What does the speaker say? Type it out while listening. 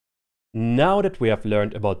Now that we have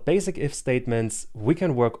learned about basic if statements, we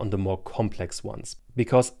can work on the more complex ones,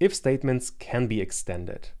 because if statements can be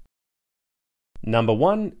extended. Number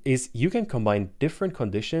one is you can combine different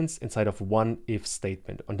conditions inside of one if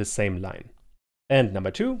statement on the same line. And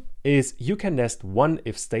number two is you can nest one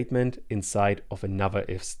if statement inside of another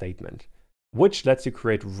if statement, which lets you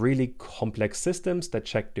create really complex systems that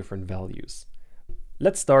check different values.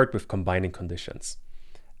 Let's start with combining conditions.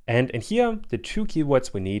 And in here, the two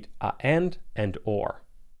keywords we need are and or.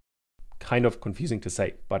 Kind of confusing to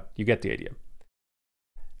say, but you get the idea.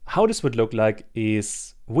 How this would look like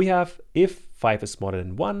is we have if 5 is smaller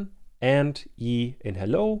than 1 and e in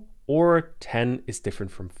hello, or 10 is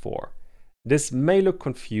different from 4. This may look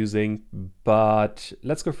confusing, but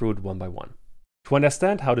let's go through it one by one. To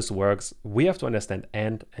understand how this works, we have to understand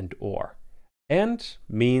and or. And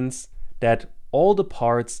means that all the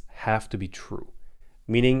parts have to be true.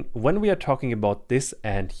 Meaning when we are talking about this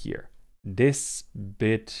and here, this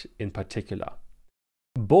bit in particular,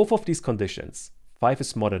 both of these conditions, 5 is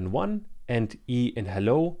smaller than 1 and e in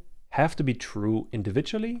hello, have to be true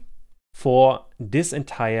individually for this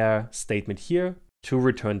entire statement here to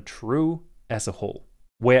return true as a whole.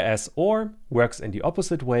 Whereas or works in the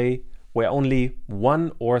opposite way, where only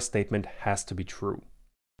one or statement has to be true.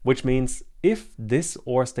 Which means if this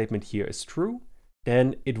or statement here is true,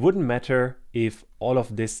 then it wouldn't matter if all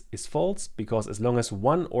of this is false, because as long as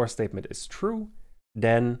one or statement is true,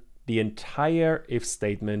 then the entire if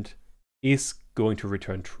statement is going to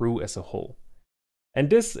return true as a whole. And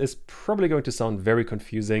this is probably going to sound very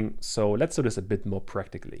confusing, so let's do this a bit more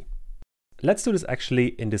practically. Let's do this actually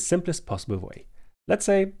in the simplest possible way. Let's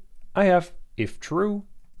say I have if true,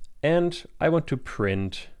 and I want to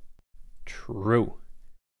print true.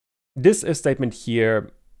 This if statement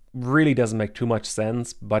here really doesn't make too much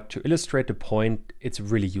sense, but to illustrate the point, it's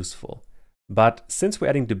really useful. But since we're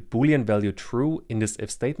adding the Boolean value true in this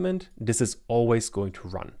if statement, this is always going to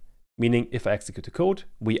run. Meaning if I execute the code,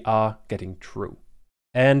 we are getting true.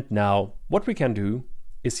 And now what we can do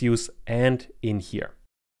is use and in here.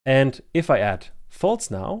 And if I add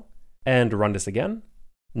false now and run this again,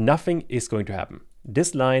 nothing is going to happen.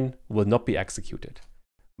 This line will not be executed.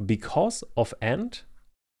 Because of and,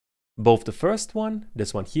 both the first one,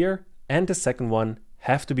 this one here, and the second one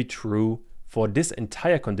have to be true for this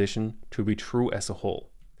entire condition to be true as a whole,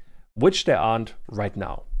 which they aren't right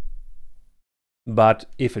now. But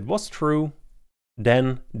if it was true,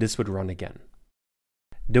 then this would run again.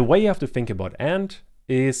 The way you have to think about and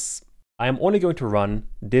is I'm only going to run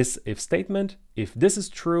this if statement if this is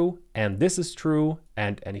true and this is true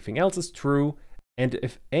and anything else is true, and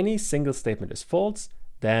if any single statement is false,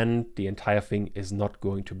 then the entire thing is not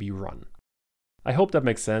going to be run. I hope that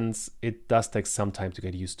makes sense. It does take some time to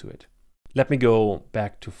get used to it. Let me go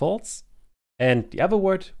back to false. And the other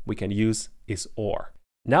word we can use is or.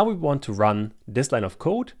 Now we want to run this line of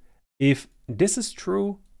code if this is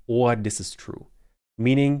true or this is true.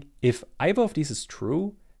 Meaning if either of these is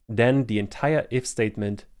true, then the entire if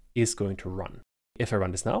statement is going to run. If I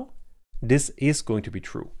run this now, this is going to be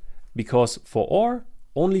true, because for or,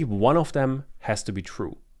 only one of them has to be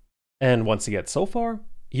true. And once you get so far,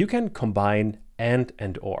 you can combine and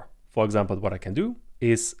or. For example, what I can do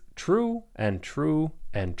is true and true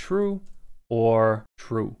and true, or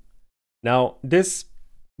true. Now, this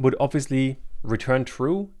would obviously return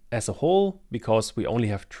true as a whole because we only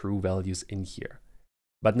have true values in here.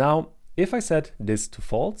 But now, if I set this to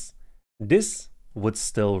false, this would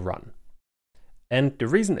still run. And the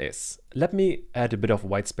reason is, let me add a bit of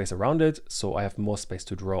white space around it so I have more space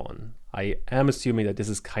to draw on. I am assuming that this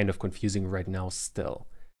is kind of confusing right now still.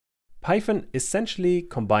 Python essentially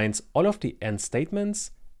combines all of the and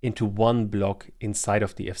statements into one block inside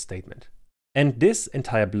of the if statement. And this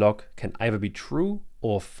entire block can either be true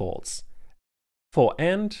or false. For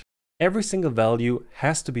and, every single value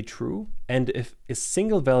has to be true, and if a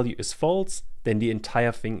single value is false, then the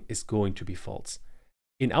entire thing is going to be false.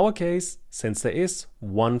 In our case, since there is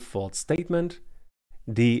one false statement,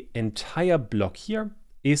 the entire block here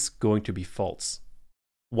is going to be false.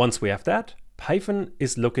 Once we have that, Python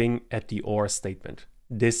is looking at the or statement,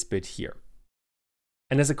 this bit here.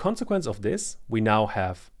 And as a consequence of this, we now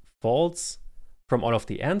have false from all of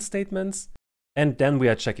the and statements, and then we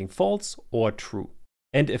are checking false or true.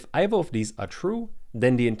 And if either of these are true,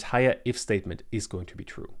 then the entire if statement is going to be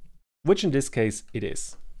true, which in this case it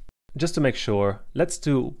is. Just to make sure, let's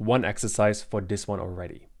do one exercise for this one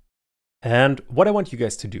already. And what I want you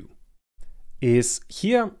guys to do is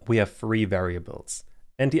here we have 3 variables,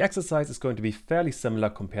 and the exercise is going to be fairly similar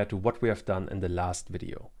compared to what we have done in the last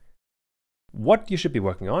video. What you should be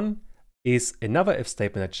working on is another if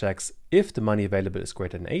statement that checks if the money available is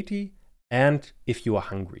greater than 80 and if you are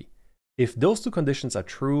hungry. If those two conditions are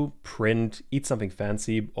true, print, eat something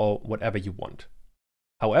fancy, or whatever you want.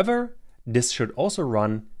 However, this should also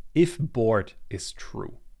run if bored is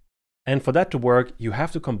true. And for that to work, you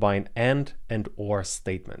have to combine and or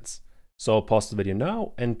statements. So pause the video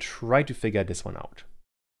now and try to figure this one out.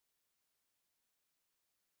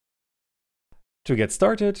 To get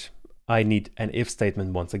started, I need an if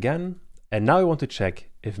statement once again, and now I want to check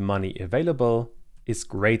if money available is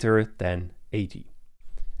greater than 80.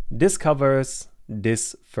 This covers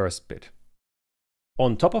this first bit.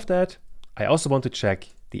 On top of that, I also want to check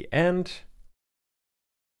the and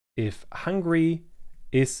if hungry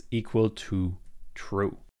is equal to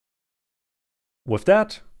true. With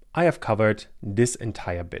that, I have covered this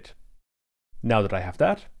entire bit. Now that I have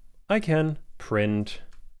that, I can print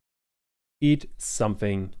eat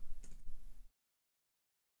something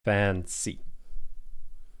fancy.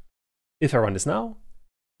 If I run this now,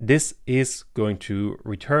 this is going to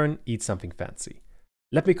return eat something fancy.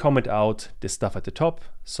 Let me comment out this stuff at the top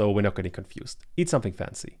so we're not getting confused. Eat something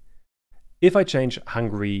fancy. If I change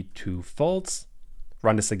hungry to false,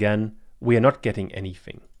 run this again, we are not getting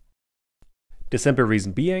anything. The simple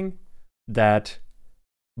reason being that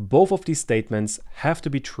both of these statements have to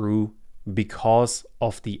be true because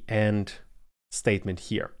of the and statement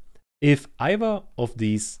here. If either of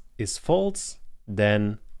these is false,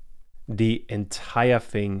 then the entire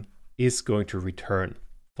thing is going to return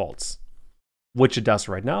false, which it does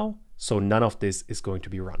right now, so none of this is going to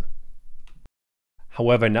be run.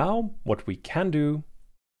 However, now what we can do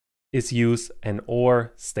is use an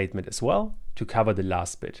or statement as well to cover the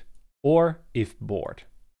last bit, or if bored.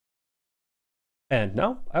 And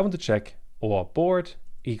now I want to check or bored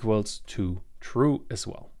equals to true as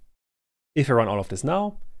well. If I run all of this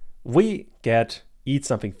now, we get eat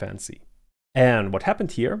something fancy. And what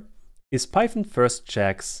happened here is Python first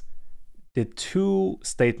checks the two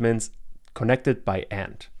statements connected by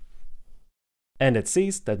and. And it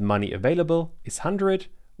sees that money available is 100,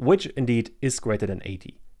 which indeed is greater than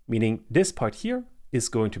 80, meaning this part here is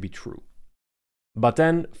going to be true. But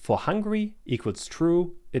then for hungry equals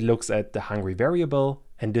true, it looks at the hungry variable,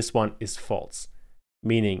 and this one is false,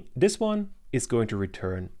 meaning this one is going to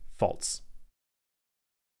return false.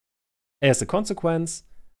 As a consequence,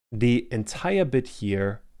 the entire bit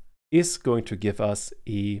here is going to give us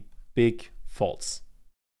a big false.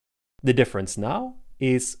 The difference now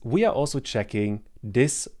is we are also checking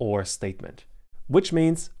this or statement, which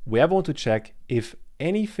means we ever want to check if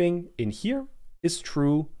anything in here is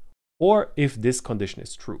true or if this condition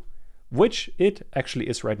is true, which it actually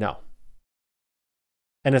is right now.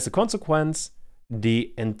 And as a consequence,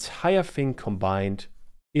 the entire thing combined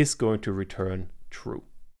is going to return true.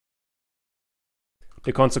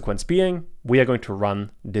 The consequence being, we are going to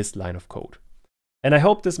run this line of code. And I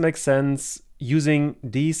hope this makes sense. Using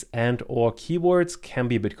these and or keywords can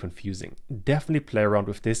be a bit confusing. Definitely play around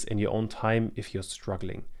with this in your own time if you're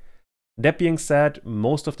struggling. That being said,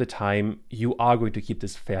 most of the time you are going to keep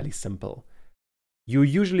this fairly simple. You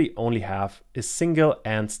usually only have a single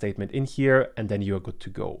and statement in here and then you're good to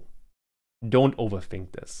go. Don't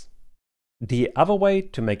overthink this. The other way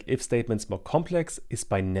to make if statements more complex is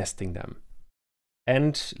by nesting them.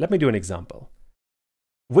 And let me do an example.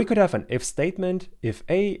 We could have an if statement if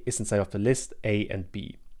A is inside of the list A and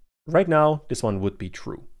B. Right now, this one would be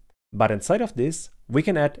true. But inside of this, we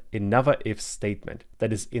can add another if statement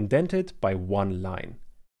that is indented by one line.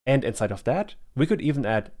 And inside of that, we could even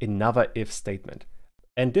add another if statement.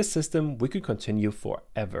 And this system we could continue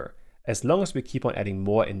forever, as long as we keep on adding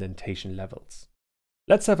more indentation levels.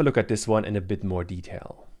 Let's have a look at this one in a bit more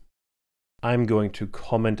detail. I'm going to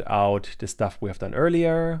comment out the stuff we have done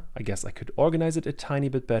earlier. I guess I could organize it a tiny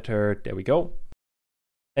bit better. There we go.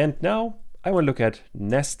 And now I will look at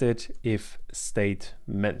nested if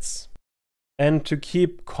statements. And to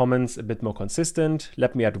keep comments a bit more consistent,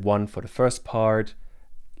 let me add one for the first part.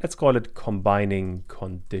 Let's call it combining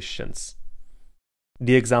conditions.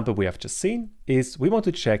 The example we have just seen is we want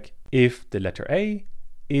to check if the letter A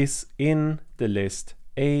is in the list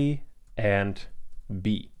A and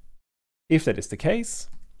B. If that is the case,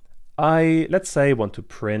 let's say, want to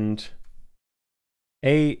print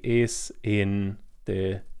A is in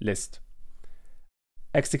the list.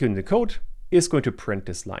 Executing the code is going to print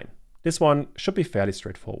this line. This one should be fairly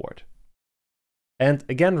straightforward. And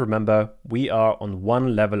again, remember, we are on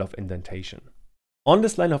one level of indentation. On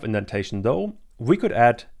this line of indentation though, we could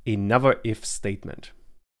add another if statement.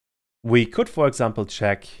 We could, for example,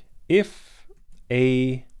 check if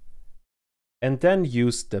A and then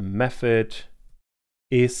use the method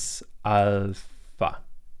is alpha.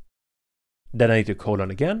 Then I need a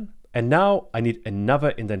colon again, And now I need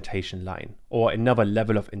another indentation line or another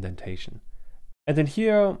level of indentation. And then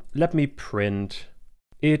here, let me print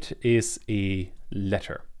it is a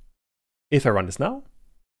letter. If I run this now,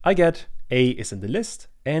 I get A is in the list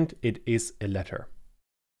and it is a letter.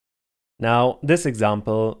 Now, this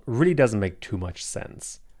example really doesn't make too much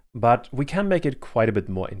sense, but we can make it quite a bit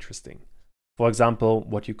more interesting. For example,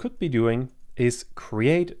 what you could be doing is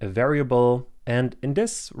create a variable, and in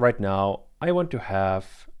this right now, I want to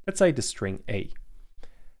have, let's say, the string A.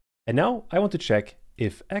 And now I want to check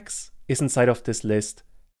if X is inside of this list,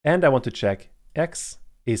 and I want to check X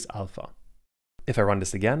is alpha. If I run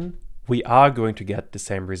this again, we are going to get the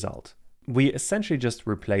same result. We essentially just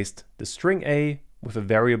replaced the string A with a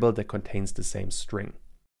variable that contains the same string.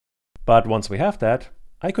 But once we have that,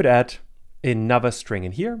 I could add another string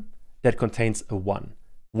in here that contains a 1,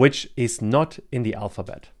 which is not in the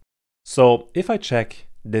alphabet. So if I check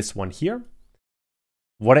this one here,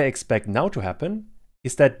 what I expect now to happen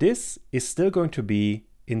is that this is still going to be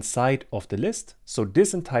inside of the list, so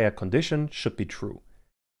this entire condition should be true.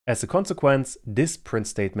 As a consequence, this print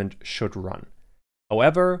statement should run.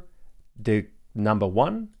 However, the number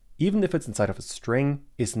 1, even if it's inside of a string,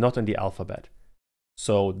 is not in the alphabet.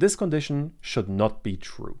 So this condition should not be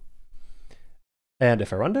true. And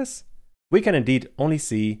if I run this, we can indeed only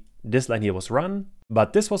see this line here was run,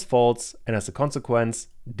 but this was false, and as a consequence,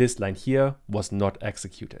 this line here was not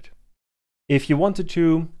executed. If you wanted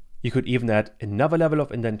to, you could even add another level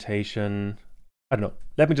of indentation. I don't know,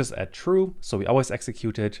 let me just add true, so we always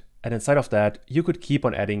execute it, and inside of that, you could keep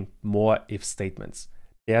on adding more if statements.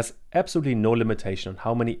 There's absolutely no limitation on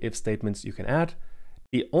how many if statements you can add.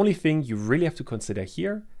 The only thing you really have to consider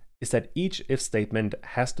here is that each if statement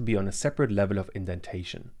has to be on a separate level of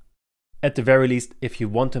indentation. At the very least, if you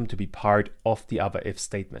want them to be part of the other if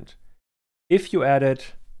statement. If you added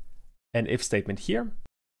an if statement here,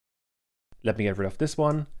 let me get rid of this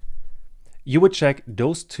one, you would check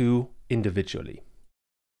those two individually.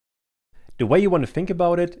 The way you want to think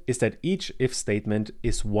about it is that each if statement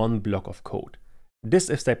is one block of code. This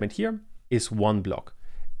if statement here is one block.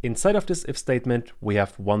 Inside of this if statement, we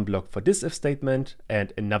have one block for this if statement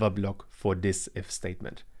and another block for this if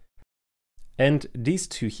statement. And these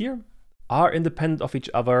two here are independent of each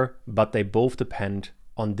other, but they both depend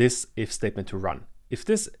on this if statement to run. If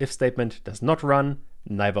this if statement does not run,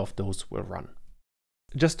 neither of those will run.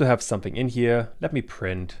 Just to have something in here, let me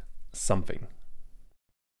print something.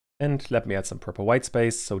 And let me add some proper white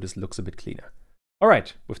space so this looks a bit cleaner. All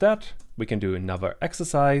right, with that, we can do another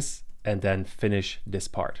exercise and then finish this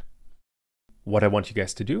part. What I want you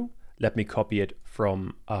guys to do, let me copy it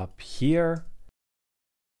from up here.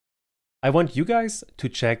 I want you guys to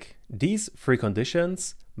check these 3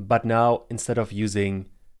 conditions, but now instead of using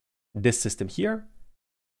this system here,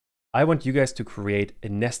 I want you guys to create a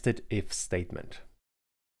nested if statement.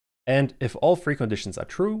 And if all 3 conditions are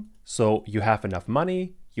true, so you have enough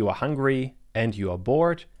money, you are hungry, and you are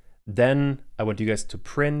bored, then I want you guys to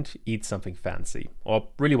print eat something fancy, or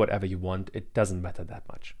really whatever you want, it doesn't matter that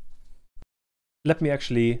much. Let me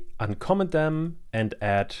actually uncomment them and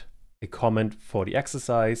add a comment for the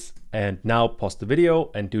exercise, and now pause the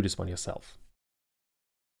video and do this one yourself.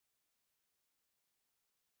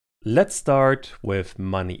 Let's start with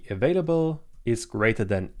money available is greater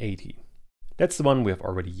than 80. That's the one we have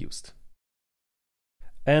already used.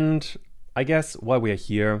 And I guess while we are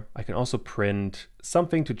here, I can also print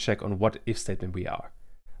something to check on what if statement we are.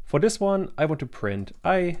 For this one, I want to print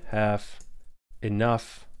I have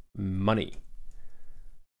enough money.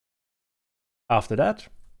 After that,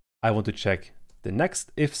 I want to check the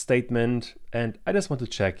next if statement, and I just want to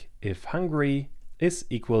check if hungry is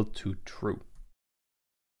equal to true.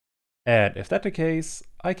 And if that's the case,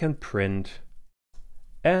 I can print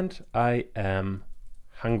and I am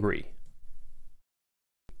hungry.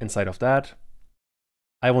 Inside of that,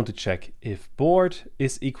 I want to check if bored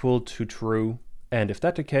is equal to true. And if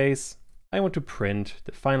that's the case, I want to print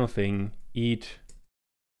the final thing, eat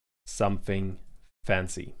something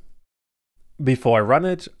fancy. Before I run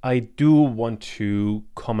it, I do want to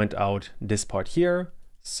comment out this part here,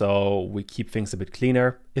 so we keep things a bit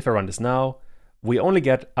cleaner. If I run this now, we only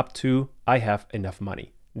get up to I have enough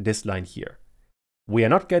money, this line here. We are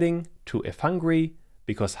not getting to if hungry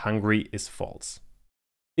because hungry is false.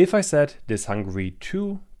 If I set this hungry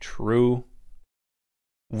to true,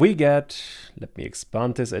 we get, let me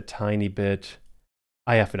expand this a tiny bit,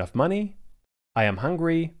 I have enough money, I am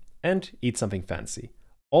hungry, and eat something fancy.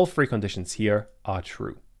 All 3 conditions here are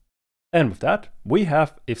true. And with that, we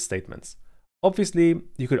have if statements. Obviously,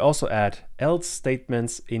 you could also add else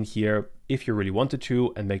statements in here if you really wanted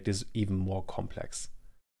to and make this even more complex.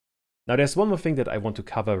 Now there's one more thing that I want to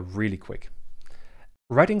cover really quick.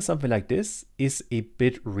 Writing something like this is a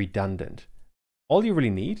bit redundant. All you really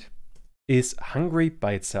need is hungry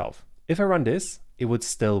by itself. If I run this, it would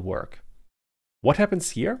still work. What happens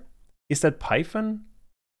here is that Python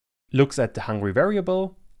looks at the hungry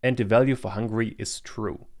variable and the value for hungry is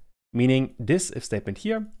true, meaning this if statement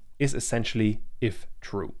here is essentially if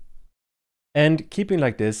true. And keeping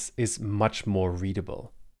like this is much more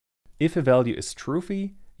readable. If a value is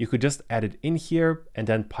truthy, you could just add it in here and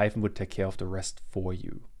then Python would take care of the rest for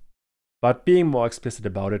you. But being more explicit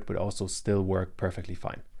about it would also still work perfectly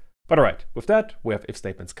fine. But alright, with that, we have if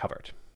statements covered.